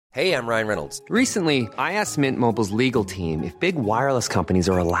Hey, I'm Ryan Reynolds. Recently, I asked Mint Mobile's legal team if big wireless companies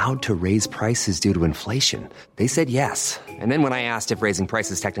are allowed to raise prices due to inflation. They said yes. And then when I asked if raising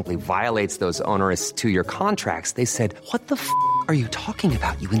prices technically violates those onerous two-year contracts, they said, "What the f*** are you talking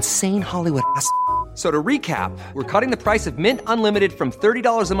about, you insane Hollywood ass?" So to recap, we're cutting the price of Mint Unlimited from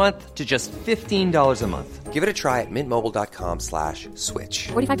 $30 a month to just $15 a month. Give it a try at mintmobile.com/switch.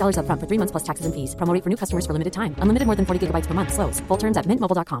 $45 up front for 3 months plus taxes and fees. Promo rate for new customers for limited time. Unlimited more than 40 gigabytes per month. Slows full terms at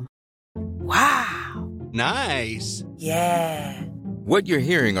mintmobile.com. Wow. Nice. Yeah. What you're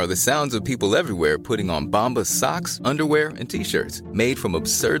hearing are the sounds of people everywhere putting on Bombas socks, underwear, and T-shirts made from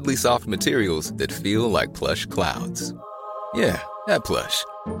absurdly soft materials that feel like plush clouds. Yeah, that plush.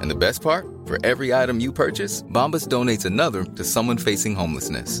 And the best part? For every item you purchase, Bombas donates another to someone facing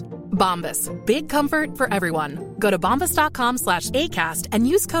homelessness. Bombas. Big comfort for everyone. Go to bombas.com/ACAST and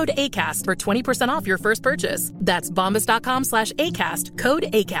use code ACAST for 20% off your first purchase. That's bombas.com/ACAST. Code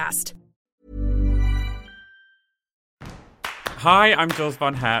ACAST. Hi, I'm Jules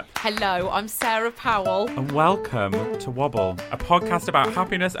Von Hepp. Hello, I'm Sarah Powell. And welcome to Wobble, a podcast about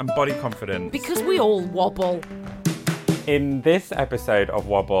happiness and body confidence. Because we all wobble. In this episode of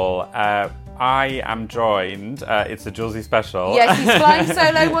Wobble, I am joined, it's a Julesy special. Yes, he's flying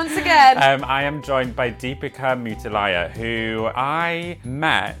solo once again. I am joined by Deepika Mutilaya, who I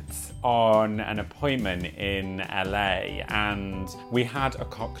met on an appointment in LA, and we had a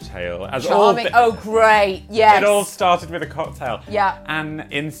cocktail. Charming. Oh, great. Yes. It all started with a cocktail. Yeah. And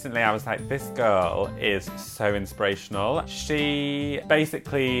instantly I was like, this girl is so inspirational. She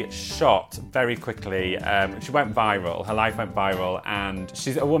basically shot very quickly. She went viral. Her life went viral, and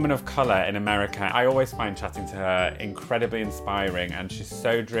she's a woman of colour in America. I always find chatting to her incredibly inspiring, and she's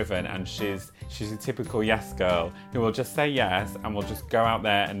so driven, and she's a typical yes girl who will just say yes and will just go out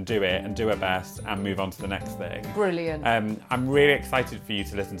there and do it and do her best and move on to the next thing. Brilliant. I'm really excited for you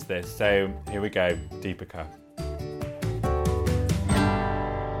to listen to this. So here we go, Deepika.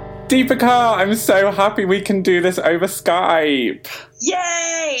 Deepika, I'm so happy we can do this over Skype.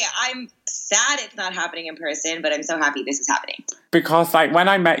 Yay! I'm sad it's not happening in person, but I'm so happy this is happening. Because, when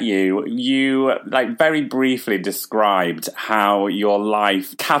I met you, you, very briefly described how your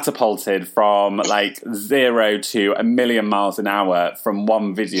life catapulted from, 0 to 1,000,000 miles an hour from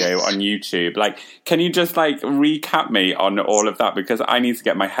one video on YouTube. Can you just, recap me on all of that? Because I need to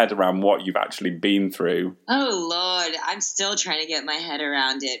get my head around what you've actually been through. Oh, Lord. I'm still trying to get my head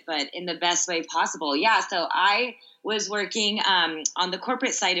around it, but in the best way possible. Yeah, so I was working on the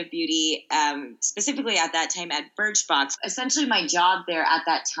corporate side of beauty, specifically at that time at Birchbox. Essentially, my job there at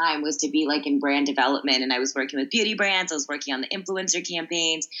that time was to be in brand development, and I was working with beauty brands. I was working on the influencer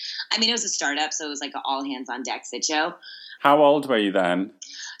campaigns. I mean, it was a startup, so it was an all hands on deck sit show. How old were you then?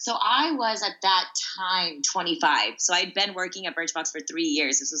 So I was at that time 25. So I'd been working at Birchbox for 3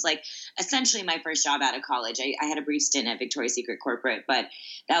 years. This was essentially my first job out of college. I had a brief stint at Victoria's Secret Corporate, but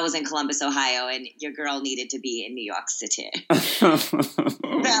that was in Columbus, Ohio, and your girl needed to be in New York City. So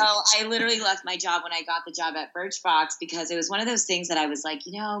I literally left my job when I got the job at Birchbox because it was one of those things that I was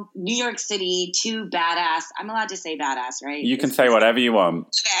New York City, too badass. I'm allowed to say badass, right? You can say whatever you want.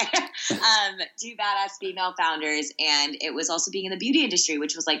 Okay. Two badass female founders, and it was also being in the beauty industry,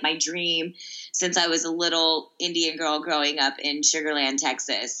 which was my dream since I was a little Indian girl growing up in Sugar Land,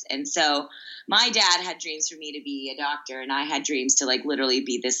 Texas. And so my dad had dreams for me to be a doctor, and I had dreams to literally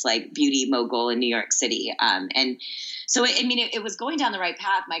be this beauty mogul in New York City. And so, it was going down the right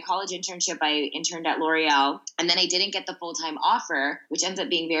path. My college internship, I interned at L'Oreal, and then I didn't get the full-time offer, which ends up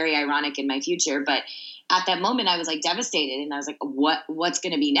being very ironic in my future. But at that moment, I was devastated, and I was what's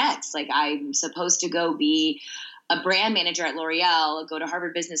going to be next? I'm supposed to go be a brand manager at L'Oreal, go to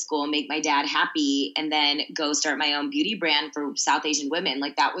Harvard Business School, make my dad happy, and then go start my own beauty brand for South Asian women.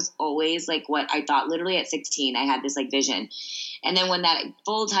 That was always what I thought. Literally at 16, I had this vision. And then when that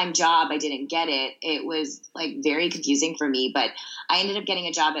full-time job, I didn't get it, it was very confusing for me. But I ended up getting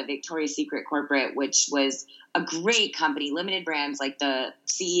a job at Victoria's Secret Corporate, which was a great company, limited brands, the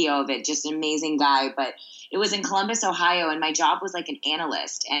CEO of it, just an amazing guy. But it was in Columbus, Ohio, and my job was an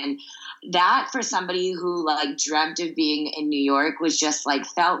analyst. And that, for somebody who dreamt of being in New York, was just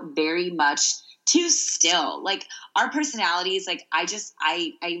felt very much too still. Our personalities,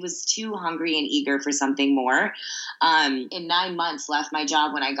 I was too hungry and eager for something more. In 9 months, left my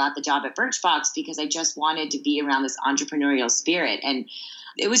job when I got the job at Birchbox because I just wanted to be around this entrepreneurial spirit. And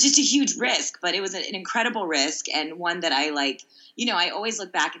it was just a huge risk, but it was an incredible risk, and one that I I always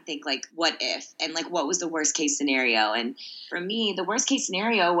look back and think what if, and what was the worst case scenario? And for me, the worst case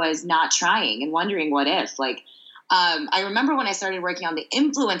scenario was not trying and wondering what if. I remember when I started working on the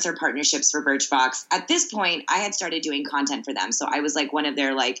influencer partnerships for Birchbox, at this point, I had started doing content for them. So I was like one of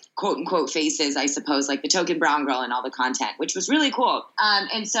their like quote unquote faces, I suppose, like the token brown girl and all the content, which was really cool.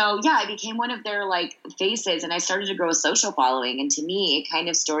 And so, yeah, I became one of their like faces and I started to grow a social following. And to me, it kind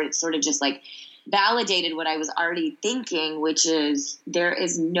of sort of just like validated what I was already thinking, which is there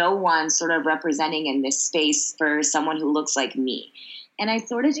is no one sort of representing in this space for someone who looks like me. And I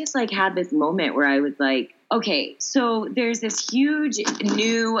sort of just like had this moment where I was like, okay, so there's this huge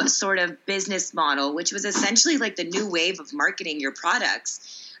new sort of business model, which was essentially like the new wave of marketing your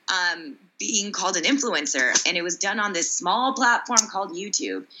products, being called an influencer. And it was done on this small platform called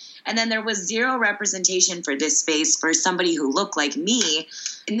YouTube. And then there was zero representation for this space for somebody who looked like me.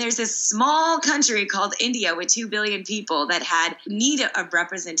 And there's this small country called India with 2 billion people that had need of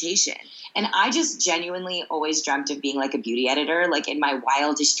representation. And I just genuinely always dreamt of being like a beauty editor. Like in my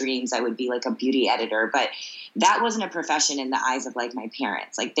wildest dreams, I would be like a beauty editor. But that wasn't a profession in the eyes of like my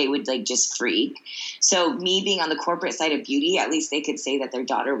parents. Like they would like just freak. So me being on the corporate side of beauty, at least they could say that their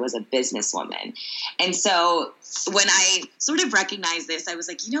daughter was a businesswoman. And so when I sort of recognized this, I was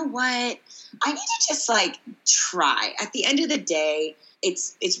like, you know what? I need to just like try. At the end of the day,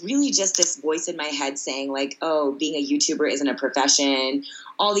 it's really just this voice in my head saying like, oh, being a YouTuber isn't a profession,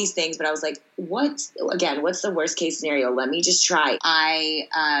 all these things. But I was like, what's the worst case scenario? Let me just try.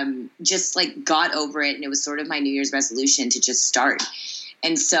 I just like got over it. And it was sort of my New Year's resolution to just start.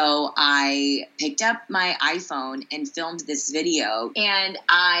 And so I picked up my iPhone and filmed this video. And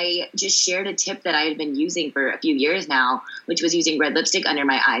I just shared a tip that I had been using for a few years now, which was using red lipstick under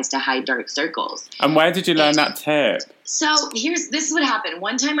my eyes to hide dark circles. And where did you learn that tip? So this is what happened.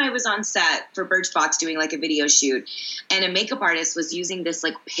 One time I was on set for Birchbox doing like a video shoot, and a makeup artist was using this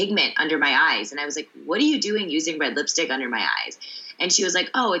like pigment under my eyes. And I was like, what are you doing using red lipstick under my eyes? And she was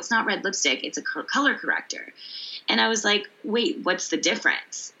like, oh, it's not red lipstick. It's a color corrector. And I was like, wait, what's the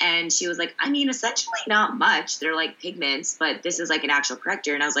difference? And she was like, I mean, essentially not much. They're like pigments, but this is like an actual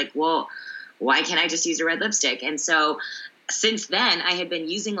corrector. And I was like, well, why can't I just use a red lipstick? And so since then, I had been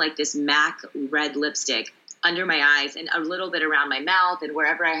using like this MAC red lipstick under my eyes and a little bit around my mouth and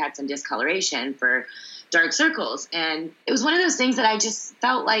wherever I had some discoloration for dark circles. And it was one of those things that I just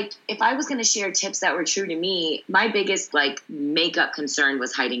felt like if I was going to share tips that were true to me, my biggest like makeup concern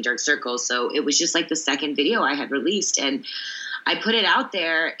was hiding dark circles. So it was just like the second video I had released and I put it out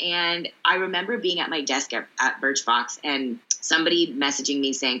there. And I remember being at my desk at Birchbox and somebody messaging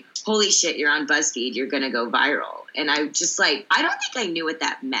me saying, holy shit, you're on BuzzFeed, you're going to go viral. And I just like, I don't think I knew what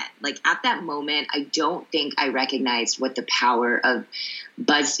that meant. Like at that moment, I don't think I recognized what the power of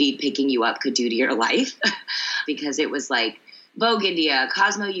BuzzFeed picking you up could do to your life because it was like Vogue India,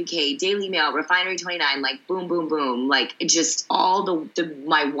 Cosmo UK, Daily Mail, Refinery 29, like boom, boom, boom. Like just all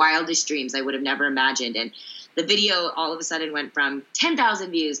my wildest dreams I would have never imagined. And the video all of a sudden went from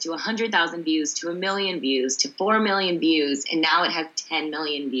 10,000 views to 100,000 views to 1 million views to 4 million views. And now it has 10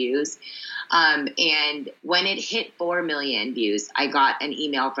 million views. And when it hit 4 million views, I got an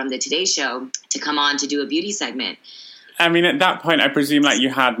email from the Today Show to come on to do a beauty segment. I mean, at that point, I presume like you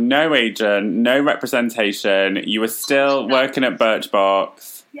had no agent, no representation. You were still working at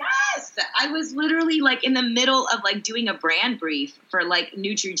Birchbox. Yes, I was literally like in the middle of like doing a brand brief for like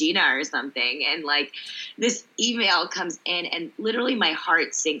Neutrogena or something. And like this email comes in and literally my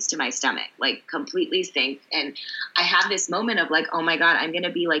heart sinks to my stomach, like completely sinks. And I have this moment of like, oh my God, I'm going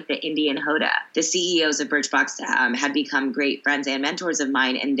to be like the Indian Hoda. The CEOs of Birchbox had become great friends and mentors of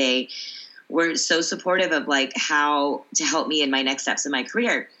mine. And they were so supportive of like how to help me in my next steps in my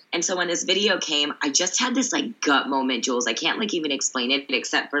career. And so when this video came, I just had this like gut moment, Jules. I can't like even explain it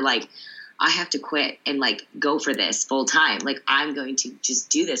except for like, I have to quit and like go for this full time. Like I'm going to just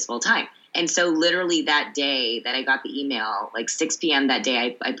do this full time. And so literally that day that I got the email, like 6 p.m. that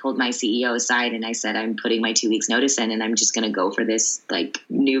day, I pulled my CEO aside and I said, I'm putting my 2 weeks notice in and I'm just going to go for this like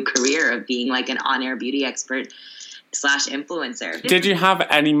new career of being like an on-air beauty expert / influencer. Did you have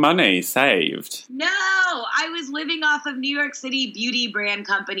any money saved? No, I was living off of New York City beauty brand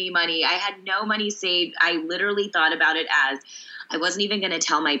company money. I had no money saved. I literally thought about it as I wasn't even going to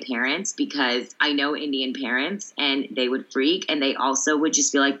tell my parents because I know Indian parents and they would freak and they also would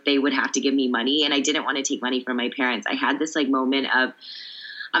just feel like they would have to give me money. And I didn't want to take money from my parents. I had this like moment of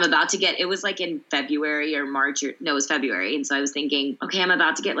I'm about to get, it was like in February or March, it was February. And so I was thinking, okay, I'm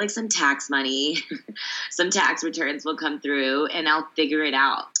about to get like some tax money, some tax returns will come through and I'll figure it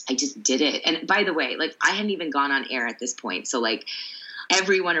out. I just did it. And by the way, like I hadn't even gone on air at this point. So like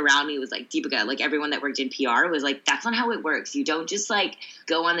everyone around me was like, Deepika, like everyone that worked in PR was like, that's not how it works. You don't just like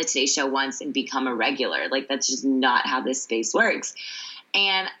go on the Today Show once and become a regular. Like that's just not how this space works.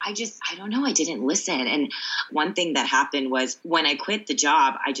 And I don't know, I didn't listen. And one thing that happened was when I quit the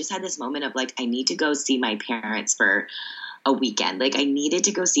job, I just had this moment of like, I need to go see my parents for a weekend. Like I needed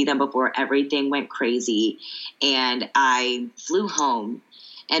to go see them before everything went crazy. And I flew home.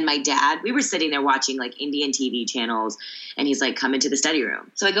 And my dad, we were sitting there watching like Indian TV channels, and he's like, come into the study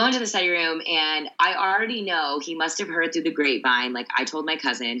room. So I go into the study room, and I already know he must have heard through the grapevine. Like I told my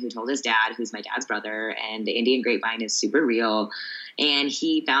cousin who told his dad, who's my dad's brother, and the Indian grapevine is super real. And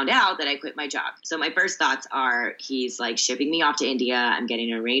he found out that I quit my job. So my first thoughts are he's like shipping me off to India. I'm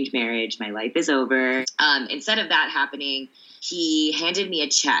getting an arranged marriage. My life is over. Instead of that happening, he handed me a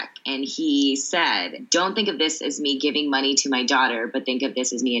check and he said, don't think of this as me giving money to my daughter, but think of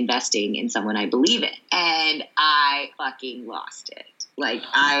this as me investing in someone I believe in. And I fucking lost it. Like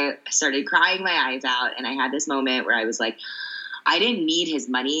I started crying my eyes out, and I had this moment where I was like, I didn't need his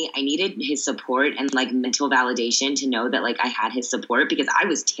money. I needed his support and like mental validation to know that like I had his support, because I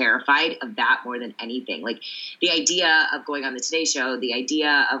was terrified of that more than anything. Like the idea of going on the Today Show, the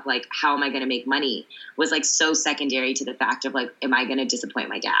idea of like, how am I going to make money was like so secondary to the fact of like, am I going to disappoint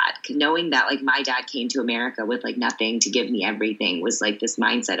my dad? Knowing that like my dad came to America with like nothing to give me everything was like this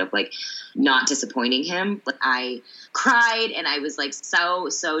mindset of like not disappointing him. Like, I cried and I was like so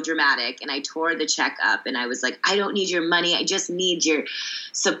dramatic, and I tore the check up and I was like, I don't need your money. I just need your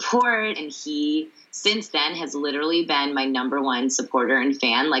support. And he since then has literally been my number one supporter and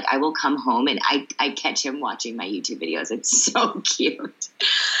fan. Like I will come home and I catch him watching my YouTube videos. It's so cute.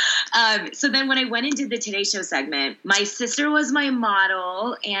 So then when I went into the Today Show segment, my sister was my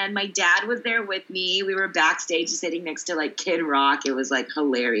model and my dad was there with me. We were backstage sitting next to like Kid Rock. It was like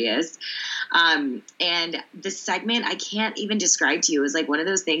hilarious. And the segment, I can't even describe to you. It was like one of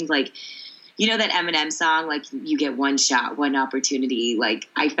those things like, you know that Eminem song, like you get one shot, one opportunity. Like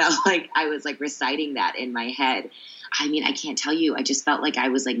I felt like I was like reciting that in my head. I mean, I can't tell you. I just felt like I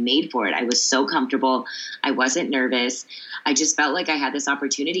was like made for it. I was so comfortable. I wasn't nervous. I just felt like I had this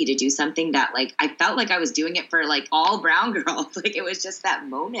opportunity to do something that like, I felt like I was doing it for like all brown girls. Like it was just that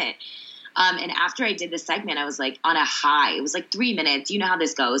moment. And after I did the segment, I was like on a high. It was like 3 minutes. You know how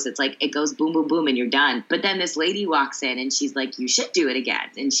this goes. It's like, it goes boom, boom, boom, and you're done. But then this lady walks in and she's like, you should do it again.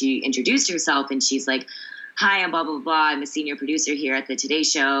 And she introduced herself and she's like, hi, I'm blah, blah, blah. I'm a senior producer here at the Today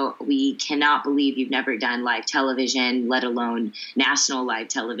Show. We cannot believe you've never done live television, let alone national live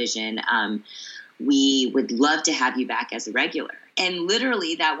television. We would love to have you back as a regular. And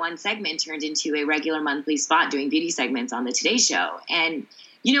literally that one segment turned into a regular monthly spot doing beauty segments on the Today Show. And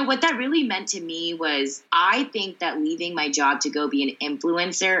you know, what that really meant to me was I think that leaving my job to go be an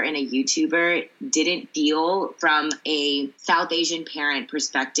influencer and a YouTuber didn't feel from a South Asian parent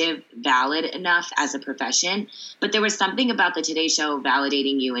perspective valid enough as a profession. But there was something about the Today Show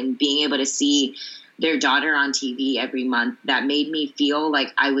validating you and being able to see their daughter on TV every month that made me feel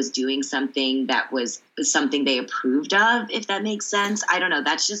like I was doing something that was something they approved of, if that makes sense. I don't know.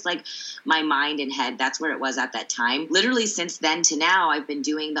 That's just like my mind and head. That's where it was at that time. Literally since then to now, I've been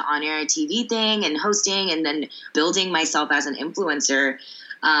doing the on-air TV thing and hosting and then building myself as an influencer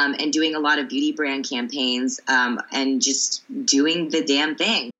and doing a lot of beauty brand campaigns and just doing the damn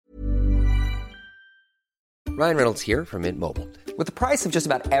thing. Ryan Reynolds here from Mint Mobile. With the price of just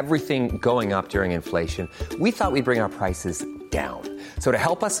about everything going up during inflation, we thought we'd bring our prices down. So to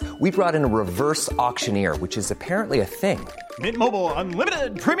help us, we brought in a reverse auctioneer, which is apparently a thing. Mint Mobile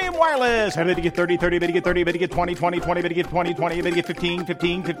Unlimited Premium Wireless. How to get 30, 30, bit to get 30, bit to get 20, 20, 20, bit to get 20, 20, bit to get 15,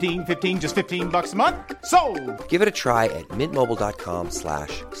 15, 15, 15, just $15 a month? Sold! Give it a try at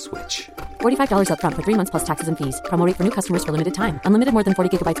mintmobile.com/switch. $45 up front for 3 months plus taxes and fees. Promo rate for new customers for limited time. Unlimited more than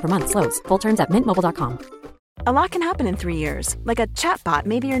 40 gigabytes per month. Slows full terms at mintmobile.com. A lot can happen in 3 years, like a chatbot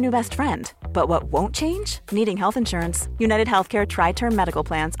may be your new best friend. But what won't change? Needing health insurance. United Healthcare Tri-Term Medical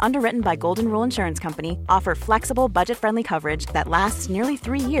Plans, underwritten by Golden Rule Insurance Company, offer flexible, budget-friendly coverage that lasts nearly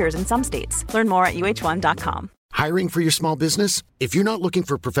 3 years in some states. Learn more at uh1.com. Hiring for your small business? If you're not looking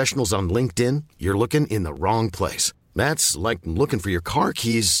for professionals on LinkedIn, you're looking in the wrong place. That's like looking for your car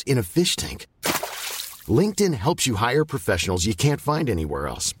keys in a fish tank. LinkedIn helps you hire professionals you can't find anywhere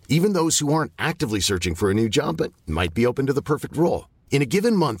else, even those who aren't actively searching for a new job but might be open to the perfect role. In a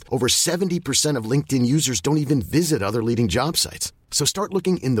given month, over 70% of LinkedIn users don't even visit other leading job sites. So start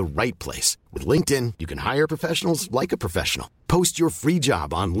looking in the right place. With LinkedIn, you can hire professionals like a professional. Post your free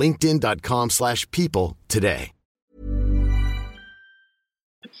job on linkedin.com/people today.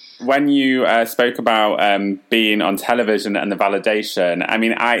 When you spoke about being on television and the validation, I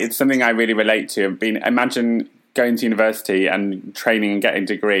mean, it's something I really relate to. Imagine going to university and training and getting a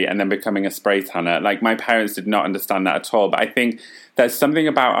degree and then becoming a spray tanner. Like, my parents did not understand that at all. But I think there's something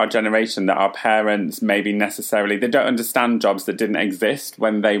about our generation that our parents maybe necessarily, they don't understand jobs that didn't exist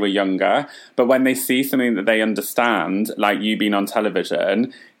when they were younger. But when they see something that they understand, like you being on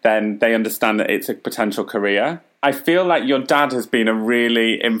television, then they understand that it's a potential career. I feel like your dad has been a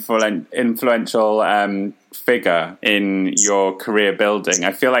really influential figure in your career building.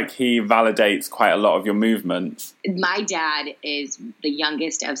 I feel like he validates quite a lot of your movements. My dad is the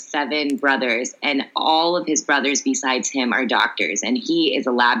youngest of 7 brothers, and all of his brothers besides him are doctors, and he is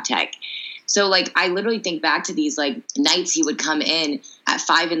a lab tech. So, like, I literally think back to these, like, nights he would come in at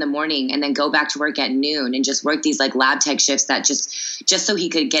 5 a.m. and then go back to work at noon and just work these, like, lab tech shifts that just so he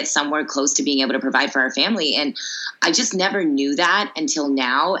could get somewhere close to being able to provide for our family. And I just never knew that until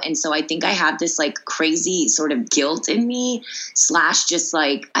now. And so I think I have this, like, crazy sort of guilt in me / just,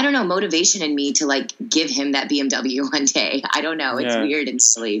 like, I don't know, motivation in me to, like, give him that BMW one day. I don't know. It's weird and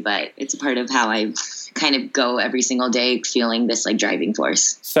silly, but it's a part of how I kind of go every single day, feeling this, like, driving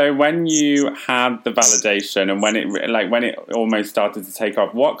force. So when you had the validation and when it almost started to take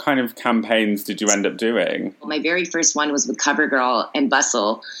off, what kind of campaigns did you end up doing? My very first one was with CoverGirl and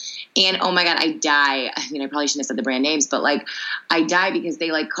Bustle. And oh my God, I die. I mean, I probably shouldn't have said the brand names, but like, I die because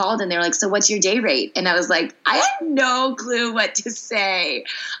they like called and they're like, so what's your day rate? And I was like, I had no clue what to say.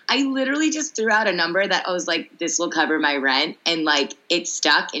 I literally just threw out a number that I was like, this will cover my rent. And like, it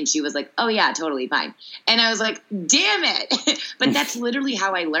stuck. And she was like, oh yeah, totally fine. And I was like, damn it. But that's literally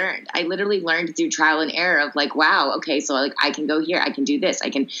how I learned. I literally learned through trial and error of like, wow, okay, so like I can go here, I can do this. I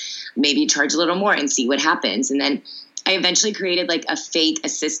can maybe charge a little more and see what happens. And then I eventually created like a fake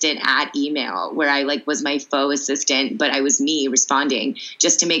assistant at email where I like was my faux assistant, but I was me responding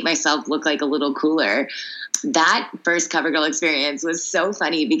just to make myself look like a little cooler. That first CoverGirl experience was so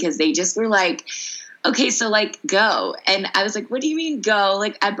funny because they just were like, okay, so like go. And I was like, what do you mean go?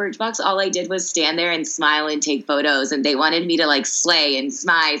 Like at Birchbox, all I did was stand there and smile and take photos. And they wanted me to like slay and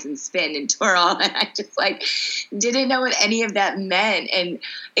smize and spin and twirl. And I just like didn't know what any of that meant. And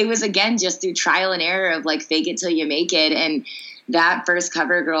it was, again, just through trial and error of like fake it till you make it. And that first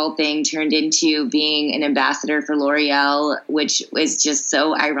CoverGirl thing turned into being an ambassador for L'Oreal, which was just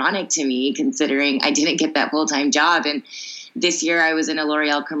so ironic to me considering I didn't get that full-time job. And this year I was in a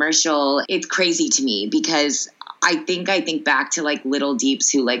L'Oreal commercial. It's crazy to me because I think back to like little deeps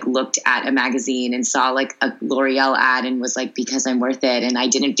who like looked at a magazine and saw like a L'Oreal ad and was like, because I'm worth it. And I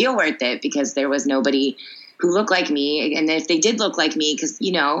didn't feel worth it because there was nobody who looked like me. And if they did look like me, because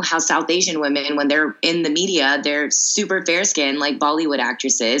you know how South Asian women, when they're in the media, they're super fair skinned like Bollywood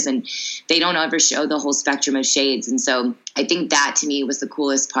actresses, and they don't ever show the whole spectrum of shades. And so I think that to me was the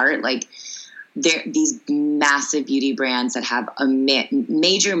coolest part. Like, these massive beauty brands that have a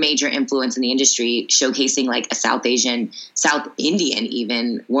major influence in the industry, showcasing like a South Asian, South Indian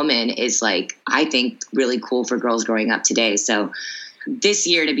even woman is like, I think really cool for girls growing up today. So this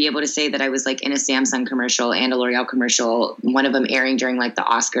year to be able to say that I was like in a Samsung commercial and a L'Oreal commercial, one of them airing during like the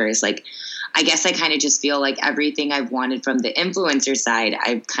Oscars, like I guess I kind of just feel like everything I've wanted from the influencer side,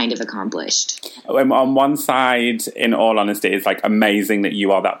 I've kind of accomplished. On one side, in all honesty, it's like amazing that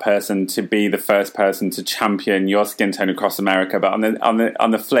you are that person to be the first person to champion your skin tone across America. But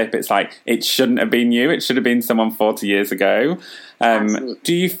on the flip, it's like it shouldn't have been you. It should have been someone 40 years ago.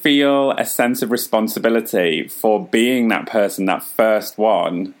 Do you feel a sense of responsibility for being that person, that first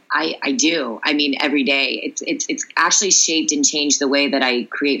one? I do. I mean, every day. It's actually shaped and changed the way that I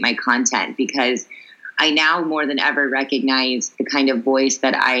create my content because I now more than ever recognize the kind of voice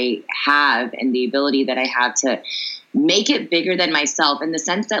that I have and the ability that I have to make it bigger than myself in the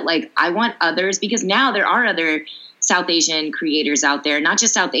sense that like I want others, because now there are other South Asian creators out there, not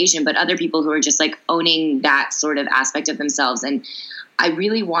just South Asian, but other people who are just like owning that sort of aspect of themselves. And I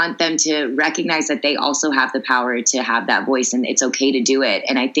really want them to recognize that they also have the power to have that voice and it's okay to do it.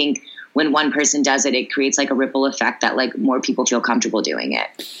 And I think when one person does it, it creates like a ripple effect that like more people feel comfortable doing it.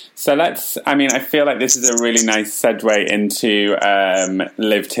 So I feel like this is a really nice segue into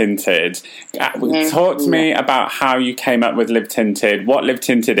Live Tinted. Talk to me about how you came up with Live Tinted, what Live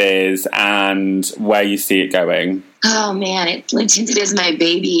Tinted is, and where you see it going. Oh man, Live Tinted is my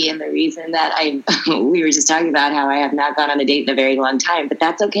baby, and the reason that we were just talking about how I have not gone on a date in a very long time, but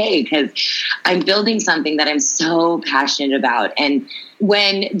that's okay because I'm building something that I'm so passionate about. And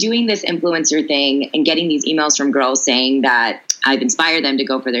when doing this influencer thing and getting these emails from girls saying that I've inspired them to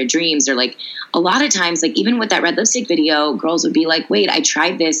go for their dreams, or like a lot of times, like even with that red lipstick video, girls would be like, wait, I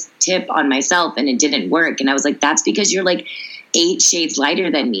tried this tip on myself and it didn't work. And I was like, that's because you're like 8 shades lighter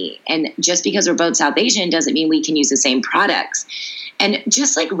than me. And just because we're both South Asian doesn't mean we can use the same products. And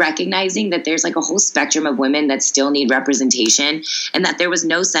just like recognizing that there's like a whole spectrum of women that still need representation, and that there was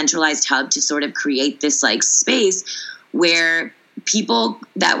no centralized hub to sort of create this like space where people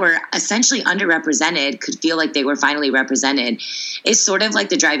that were essentially underrepresented could feel like they were finally represented, is sort of like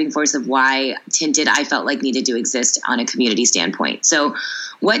the driving force of why Tinted, I felt like, needed to exist on a community standpoint. So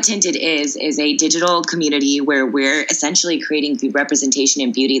what Tinted is a digital community where we're essentially creating the representation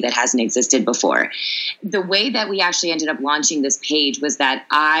in beauty that hasn't existed before. The way that we actually ended up launching this page was that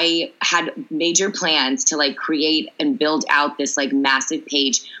I had major plans to like create and build out this like massive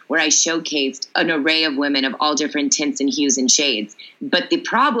page where I showcased an array of women of all different tints and hues and shades. But the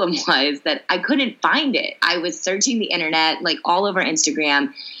problem was that I couldn't find it. I was searching the internet, like all over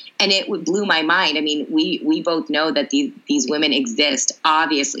Instagram, and it blew my mind. I mean, we both know that these women exist.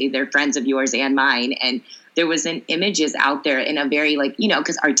 Obviously, they're friends of yours and mine. And there wasn't images out there in a very like, you know,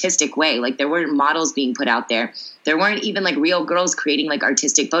 because artistic way. Like there weren't models being put out there. There weren't even like real girls creating like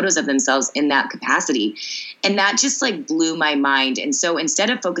artistic photos of themselves in that capacity. And that just like blew my mind. And so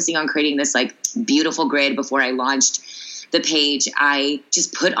instead of focusing on creating this like beautiful grid before I launched the page, I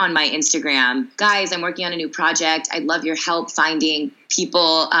just put on my Instagram, guys, I'm working on a new project. I'd love your help finding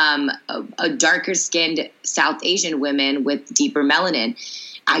people, a darker skinned South Asian women with deeper melanin.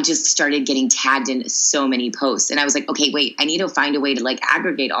 I just started getting tagged in so many posts. And I was like, okay, wait, I need to find a way to like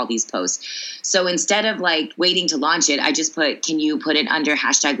aggregate all these posts. So instead of like waiting to launch it, I just put, can you put it under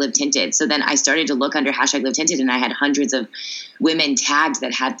 #LiveTinted? So then I started to look under #LiveTinted, and I had hundreds of women tagged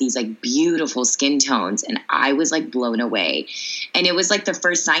that had these like beautiful skin tones. And I was like blown away. And it was like the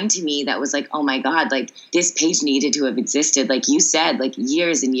first sign to me that was like, oh my God, like this page needed to have existed, like you said, like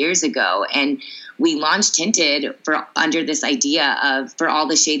years and years ago. And we launched Tinted for under this idea of for all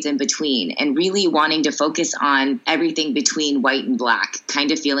the shades in between, and really wanting to focus on everything between white and black,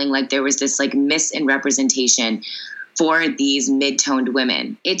 kind of feeling like there was this like miss in representation for these mid-toned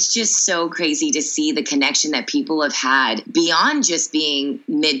women. It's just so crazy to see the connection that people have had beyond just being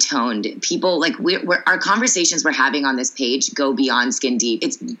mid-toned. People like our conversations we're having on this page go beyond skin deep.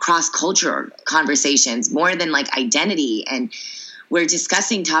 It's cross-cultural conversations more than like identity, and we're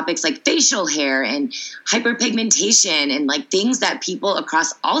discussing topics like facial hair and hyperpigmentation and like things that people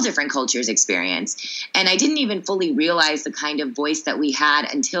across all different cultures experience. And I didn't even fully realize the kind of voice that we had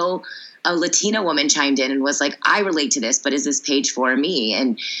until a Latina woman chimed in and was like, I relate to this, but is this page for me?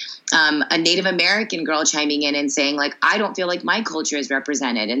 And a Native American girl chiming in and saying like, I don't feel like my culture is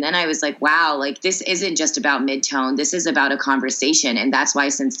represented. And then I was like, wow, like this isn't just about mid-tone. This is about a conversation. And that's why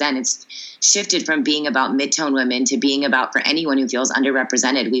since then it's shifted from being about mid-tone women to being about for anyone who feels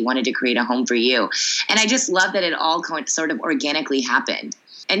underrepresented. We wanted to create a home for you. And I just love that it all sort of organically happened.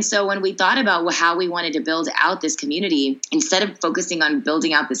 And so when we thought about how we wanted to build out this community, instead of focusing on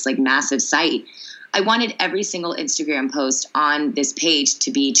building out this like massive site, I wanted every single Instagram post on this page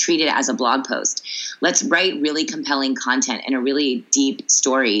to be treated as a blog post. Let's write really compelling content and a really deep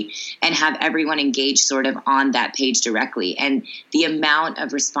story and have everyone engage sort of on that page directly. And the amount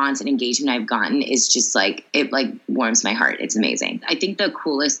of response and engagement I've gotten is just like, it like warms my heart. It's amazing. I think the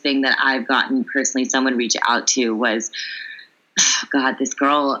coolest thing that I've gotten personally, someone reached out to was, oh God, this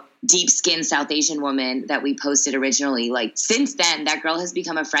girl, deep skin South Asian woman that we posted originally. Like since then, that girl has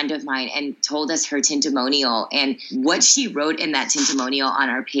become a friend of mine and told us her tintimonial. And what she wrote in that tintimonial on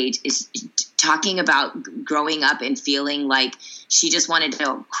our page is talking about growing up and feeling like she just wanted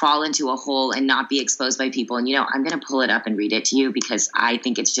to crawl into a hole and not be exposed by people. And, you know, I'm going to pull it up and read it to you because I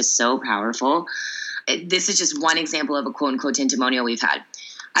think it's just so powerful. This is just one example of a quote unquote tintimonial we've had.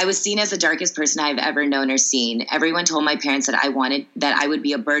 I was seen as the darkest person I've ever known or seen. Everyone told my parents that I would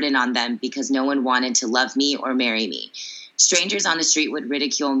be a burden on them because no one wanted to love me or marry me. Strangers on the street would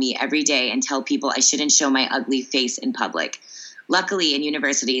ridicule me every day and tell people I shouldn't show my ugly face in public. Luckily, in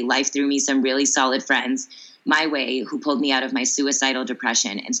university, life threw me some really solid friends my way who pulled me out of my suicidal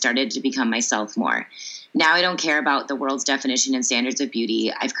depression and started to become myself more. Now I don't care about the world's definition and standards of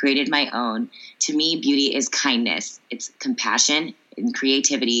beauty. I've created my own. To me, beauty is kindness. It's compassion and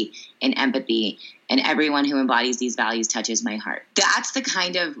creativity and empathy. And everyone who embodies these values touches my heart. That's the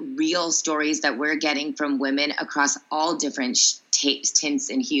kind of real stories that we're getting from women across all different tints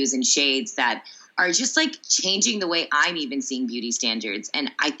and hues and shades that are just like changing the way I'm even seeing beauty standards.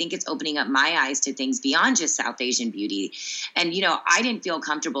 And I think it's opening up my eyes to things beyond just South Asian beauty. And, you know, I didn't feel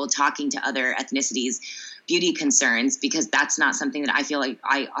comfortable talking to other ethnicities beauty concerns, because that's not something that I feel like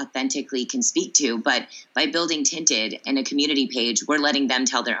I authentically can speak to. But by building Tinted and a community page, we're letting them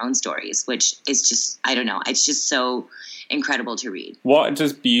tell their own stories, which is just, I don't know, it's just so incredible to read. What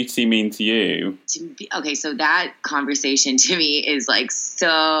does beauty mean to you? Okay, so that conversation to me is like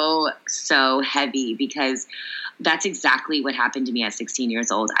so heavy, because that's exactly what happened to me at 16 years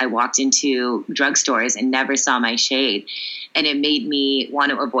old. I walked into drugstores and never saw my shade, and it made me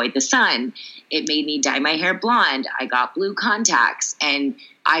want to avoid the sun. It made me dye my hair blonde. I got blue contacts, and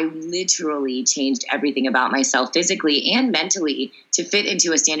I literally changed everything about myself physically and mentally to fit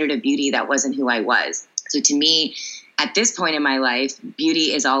into a standard of beauty that wasn't who I was. So to me, at this point in my life,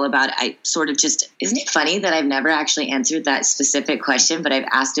 beauty is all about, isn't it funny that I've never actually answered that specific question, but I've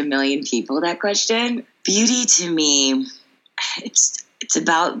asked a million people that question? Beauty to me, it's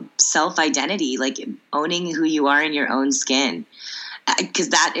about self-identity, like owning who you are in your own skin. Because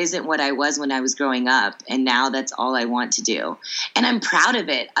that isn't what I was when I was growing up. And now that's all I want to do. And I'm proud of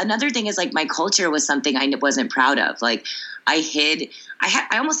it. Another thing is, like, my culture was something I wasn't proud of. Like, I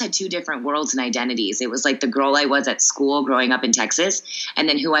almost had two different worlds and identities. It was like the girl I was at school growing up in Texas, and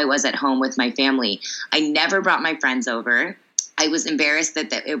then who I was at home with my family. I never brought my friends over. I was embarrassed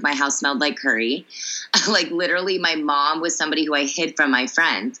that my house smelled like curry. Like, literally, my mom was somebody who I hid from my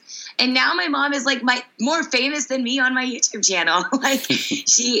friends. And now my mom is like more famous than me on my YouTube channel. Like,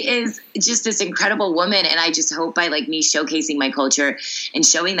 she is just this incredible woman. And I just hope by like me showcasing my culture and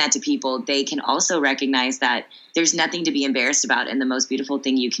showing that to people, they can also recognize that there's nothing to be embarrassed about. And the most beautiful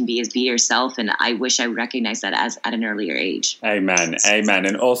thing you can be is be yourself. And I wish I recognized that at an earlier age. Amen. Amen.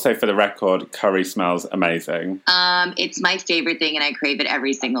 And also, for the record, curry smells amazing. It's my favorite thing, and I crave it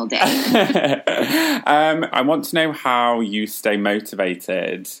every single day. I want to know how you stay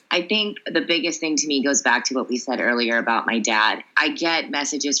motivated. I think the biggest thing to me goes back to what we said earlier about my dad. I get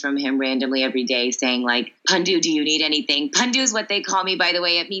messages from him randomly every day saying, like, Pundu, do you need anything? Pundu is what they call me, by the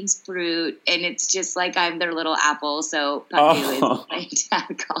way. It means fruit. And it's just like I'm their little apple. So Pundu is what my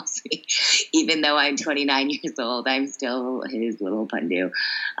dad calls me. Even though I'm 29 years old, I'm still his little Pundu.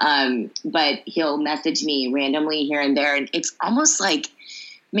 But he'll message me randomly here and there. And it's almost like,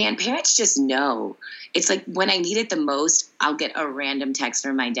 man, parents just know. It's like when I need it the most, I'll get a random text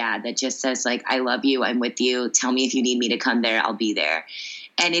from my dad that just says, like, I love you, I'm with you, tell me if you need me to come there, I'll be there.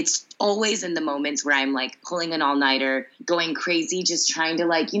 And it's always in the moments where I'm like pulling an all-nighter, going crazy, just trying to,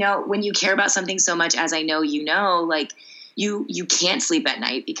 like, you know, when you care about something so much, as I know you know, like, you can't sleep at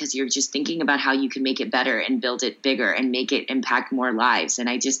night because you're just thinking about how you can make it better and build it bigger and make it impact more lives. And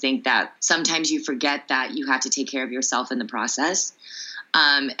I just think that sometimes you forget that you have to take care of yourself in the process.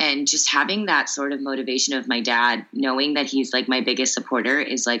 And just having that sort of motivation of my dad, knowing that he's like my biggest supporter,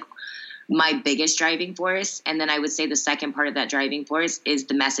 is like my biggest driving force. And then I would say the second part of that driving force is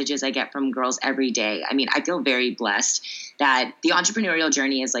the messages I get from girls every day. I mean, I feel very blessed that the entrepreneurial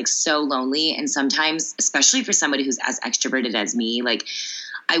journey is like so lonely. And sometimes, especially for somebody who's as extroverted as me, like,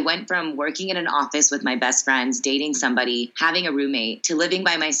 I went from working in an office with my best friends, dating somebody, having a roommate, to living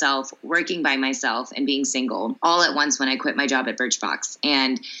by myself, working by myself, and being single all at once when I quit my job at Birchbox.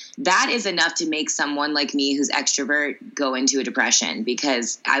 And that is enough to make someone like me who's extrovert go into a depression,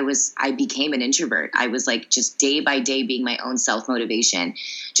 because I became an introvert. I was like just day by day being my own self-motivation,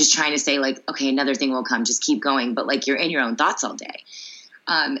 just trying to say, like, okay, another thing will come, just keep going. But like, you're in your own thoughts all day.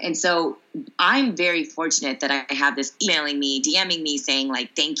 And so I'm very fortunate that I have this emailing me, DMing me saying,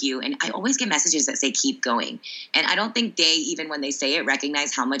 like, thank you. And I always get messages that say, keep going. And I don't think they, even when they say it,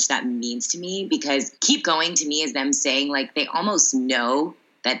 recognize how much that means to me, because keep going to me is them saying, like, they almost know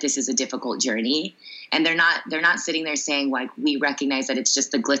that this is a difficult journey. And they're not sitting there saying, like, we recognize that it's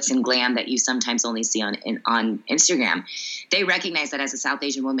just the glitz and glam that you sometimes only see on Instagram. They recognize that as a South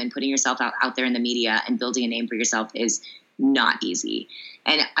Asian woman, putting yourself out there in the media and building a name for yourself is not easy.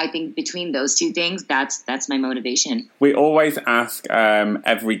 And I think between those two things, that's my motivation. We always ask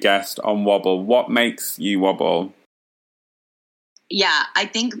every guest on Wobble, what makes you wobble? Yeah, I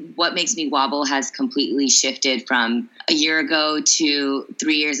think what makes me wobble has completely shifted from a year ago to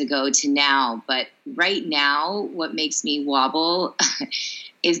 3 years ago to now. But right now, what makes me wobble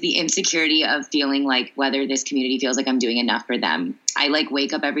is the insecurity of feeling like whether this community feels like I'm doing enough for them. I like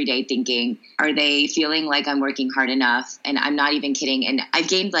wake up every day thinking, are they feeling like I'm working hard enough? And I'm not even kidding. And I've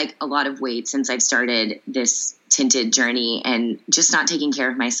gained like a lot of weight since I've started this Tinted journey and just not taking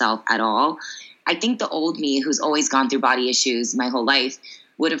care of myself at all. I think the old me, who's always gone through body issues my whole life,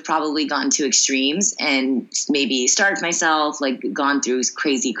 would have probably gone to extremes and maybe starved myself, like gone through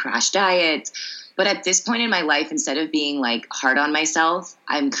crazy crash diets. But at this point in my life, instead of being like hard on myself,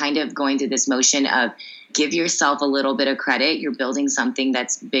 I'm kind of going through this motion of give yourself a little bit of credit. You're building something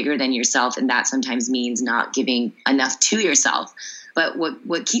that's bigger than yourself, and that sometimes means not giving enough to yourself. But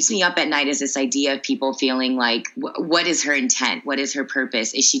what keeps me up at night is this idea of people feeling like, what is her intent? What is her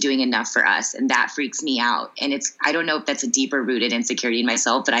purpose? Is she doing enough for us? And that freaks me out. And I don't know if that's a deeper rooted insecurity in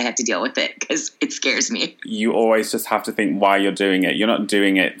myself, but I have to deal with it because it scares me. You always just have to think why you're doing it. You're not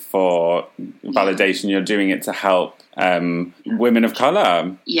doing it for validation. You're doing it to help women of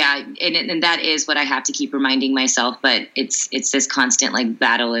color. Yeah, and that is what I have to keep reminding myself, but it's this constant like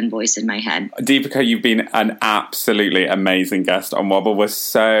battle and voice in my head. Deepika, you've been an absolutely amazing guest on Wobble. We're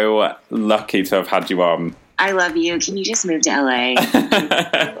so lucky to have had you on. I love you. Can you just move to LA?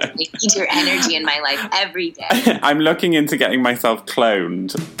 I need your energy in my life every day. I'm looking into getting myself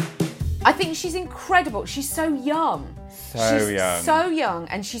cloned. I think she's incredible. She's so young. She's so young,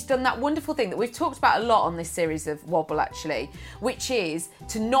 and she's done that wonderful thing that we've talked about a lot on this series of Wobble, actually, which is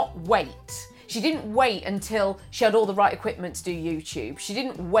to not wait. She didn't wait until she had all the right equipment to do YouTube. She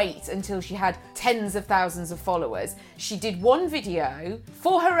didn't wait until she had tens of thousands of followers. She did one video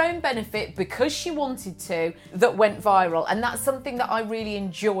for her own benefit because she wanted to that went viral. And that's something that I really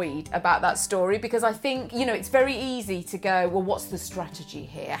enjoyed about that story, because I think, it's very easy to go, well, what's the strategy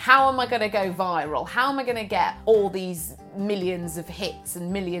here? How am I going to go viral? How am I going to get all these millions of hits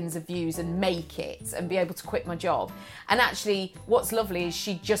and millions of views and make it and be able to quit my job? And actually, what's lovely is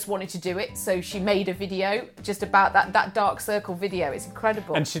she just wanted to do it, so she made a video just about that dark circle video. It's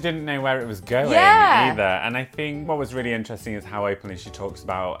incredible. And she didn't know where it was going either. And I think what was really interesting is how openly she talks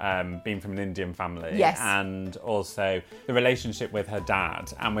about being from an Indian family. Yes. And also the relationship with her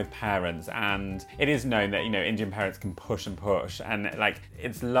dad and with parents. And it is known that, Indian parents can push and push. And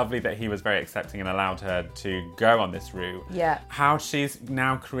it's lovely that he was very accepting and allowed her to go on this route. Yeah. How she's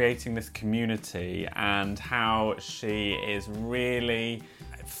now creating this community and how she is really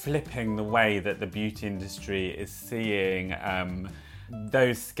flipping the way that the beauty industry is seeing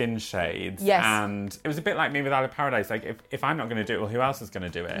those skin shades. Yes. And it was a bit like me with Isle of Paradise. Like, if I'm not going to do it, well, who else is going to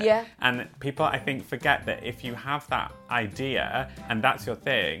do it? Yeah. And people, I think, forget that if you have that idea and that's your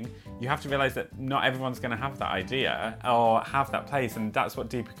thing, you have to realise that not everyone's going to have that idea or have that place. And that's what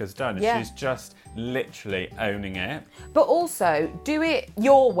Deepika's done. Yeah. She's just literally owning it. But also, do it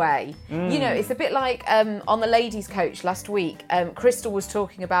your way. It's a bit like on the Ladies Coach last week, Crystal was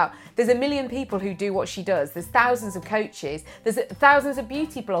talking about there's a million people who do what she does. There's thousands of coaches. There's thousands of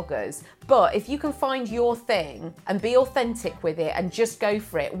beauty bloggers. But if you can find your thing and be authentic with it and just go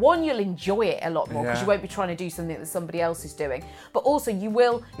for it, one, you'll enjoy it a lot more because you won't be trying to do something that somebody else is doing. But also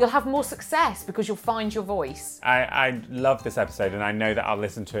you'll have more success because you'll find your voice. I love this episode, and I know that I'll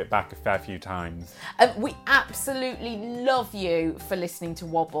listen to it back a fair few times. We absolutely love you for listening to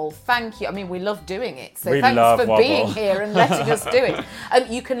Wobble. Thank you. I mean, we love doing it. So thanks for Wobble. being here and letting us do it.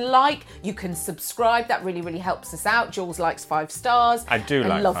 You can subscribe. That really, really helps us out. Jules likes 5 stars. I do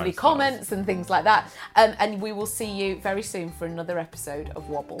like lovely 5 comments and things like that. And we will see you very soon for another episode of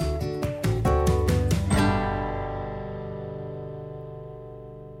Wobble.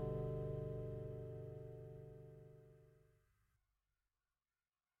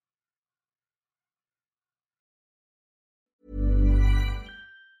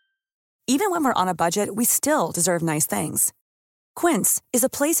 Even when we're on a budget, we still deserve nice things. Quince is a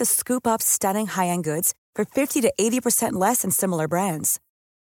place to scoop up stunning high-end goods for 50 to 80% less than similar brands.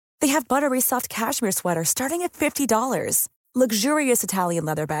 They have buttery soft cashmere sweaters starting at $50, luxurious Italian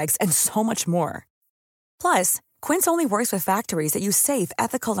leather bags, and so much more. Plus, Quince only works with factories that use safe,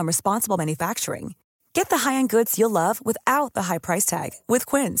 ethical, and responsible manufacturing. Get the high-end goods you'll love without the high price tag with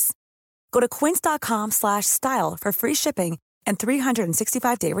Quince. Go to quince.com/style for free shipping and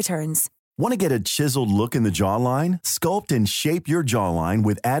 365-day returns. Want to get a chiseled look in the jawline? Sculpt and shape your jawline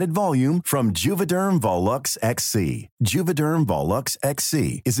with added volume from Juvederm Volux XC. Juvederm Volux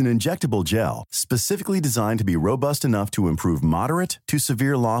XC is an injectable gel specifically designed to be robust enough to improve moderate to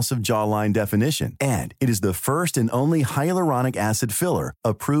severe loss of jawline definition. And it is the first and only hyaluronic acid filler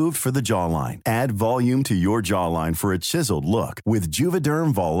approved for the jawline. Add volume to your jawline for a chiseled look with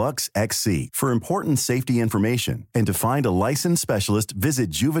Juvederm Volux XC. For important safety information and to find a licensed specialist, visit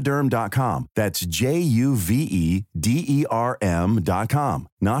Juvederm.com. That's Juvederm.com.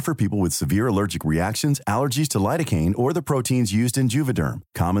 Not for people with severe allergic reactions, allergies to lidocaine, or the proteins used in Juvederm.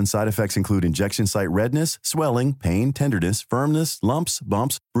 Common side effects include injection site redness, swelling, pain, tenderness, firmness, lumps,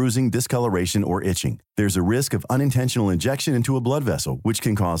 bumps, bruising, discoloration, or itching. There's a risk of unintentional injection into a blood vessel, which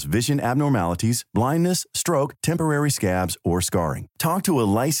can cause vision abnormalities, blindness, stroke, temporary scabs, or scarring. Talk to a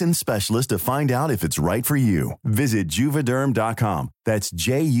licensed specialist to find out if it's right for you. Visit Juvederm.com. That's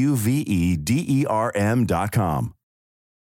Juvederm.com.